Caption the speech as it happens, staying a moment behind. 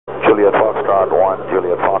Juliet Foxtrot 1,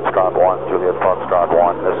 Juliet Foxtrot 1, Juliet Foxtrot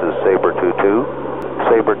 1. This is Sabre 22.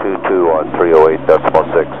 Sabre 22 on 308.6.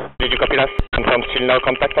 Did you copy that? Confirm still no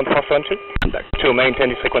contact on 472? Contact. To maintain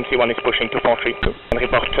this frequency, 1 is pushing 2.3. And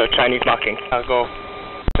report Chinese marking. Cargo,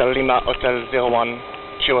 Hotel Lima, Hotel 01,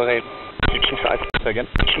 Chihuahua, pitching side. Say again?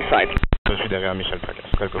 Pitching side. Je suis derrière Michel Prakas,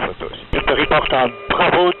 quelques photos aussi. Just report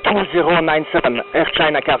Bravo 2097, Air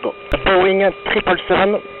China Cargo. Boeing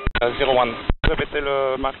 777, 01. Répétez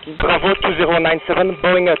le marking. Bravo 2097,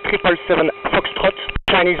 Boeing 777, Foxtrot,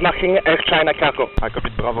 Chinese marking, Air China Cargo. I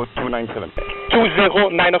copied Bravo 297.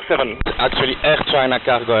 2097. Actually Air China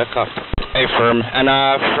Cargo aircraft. A firm. And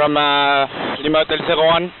from Lima Hotel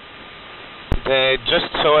 01, they just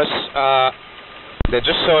saw us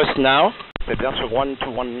now. C'est bien sur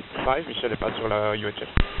 1215, Michel est pas sur la UHF.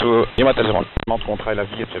 To Lima Hotel 01. Montre contrat et la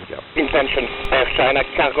vie et chef garde. Intention, Air China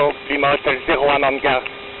Cargo, Lima Hotel 01 on guard.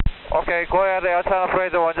 Okay, go ahead, Air China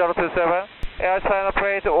Plate 1027. Air China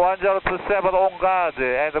Plate 1027 on guard,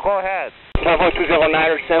 and go ahead. Bravo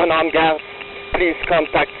 2097 on guard. Please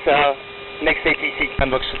contact next ATC.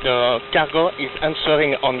 Sandbox, the cargo is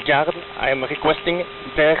answering on guard. I am requesting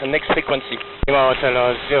their next frequency. Lima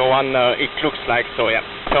Hotel 01, it looks like, so yeah.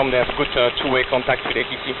 Confirm they have good two-way contact with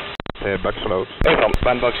ATC. Backflow. Confirm.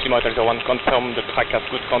 Sandbox, Lima Hotel 01, confirm the track has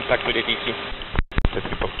good contact with ATC. Cette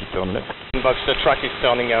report qui turn left. Sandbox, the track is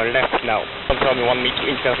turning left now. Confirm you want me to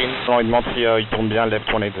intervene. Non, il demande si il tourne bien left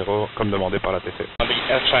 180, comme demandé par la TC. The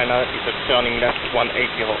Air China is turning left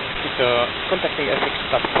 180. It's contacting FX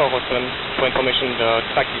at 407 for information. The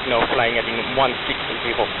track is now flying at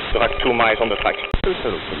 160. There are 2 miles on the track.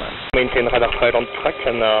 Maintain radar fire on track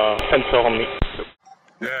and sensor on me.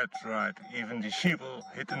 That's right. Even the sheeple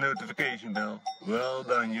hit the notification bell. Well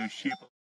done, you sheeple.